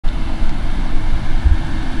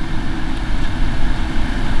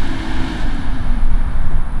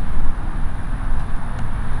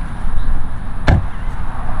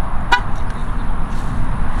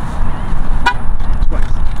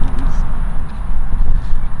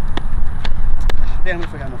Damn, I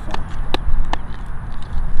forgot my phone.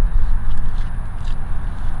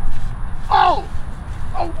 Oh!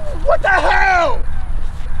 Oh, what the hell?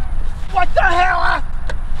 What the hell?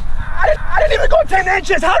 I didn't even go 10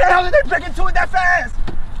 inches. How the hell did they break into it that fast?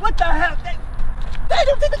 What the hell? They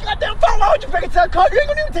didn't take the goddamn phone. Why would you break into a car? You ain't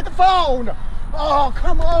gonna even take the phone. Oh,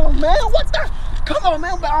 come on, man. What the? Come on,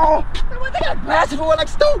 man. Oh, they got blasted for what? Like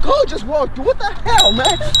Stone Cold just walked through. What the hell,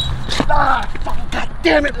 man? Ah, fuck, god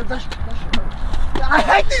damn it. I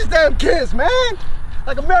hate these damn kids, man.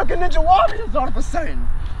 Like American Ninja Warriors all of a sudden.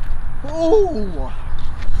 Ooh.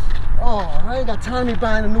 Oh, I ain't got time to be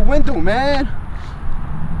buying a new window, man.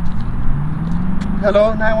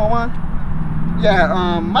 Hello, 911?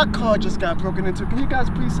 Yeah, my car just got broken into. Can you guys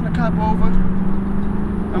please send a cop over?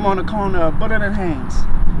 I'm on the corner of Bullard and Haynes.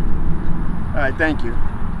 All right, thank you.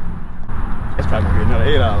 It's probably gonna be another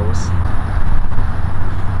 8 hours.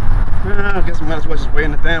 I guess we might as well just wait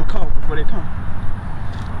in the damn car before they come.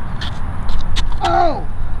 Oh!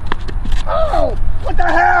 Oh! What the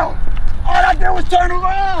hell? All I did was turn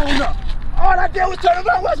around! All I did was turn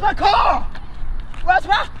around! Where's my car? Where's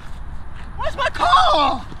my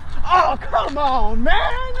car? Oh, come on,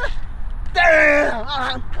 man! Damn!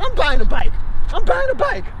 I'm buying a bike. I'm buying a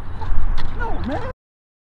bike. No, man.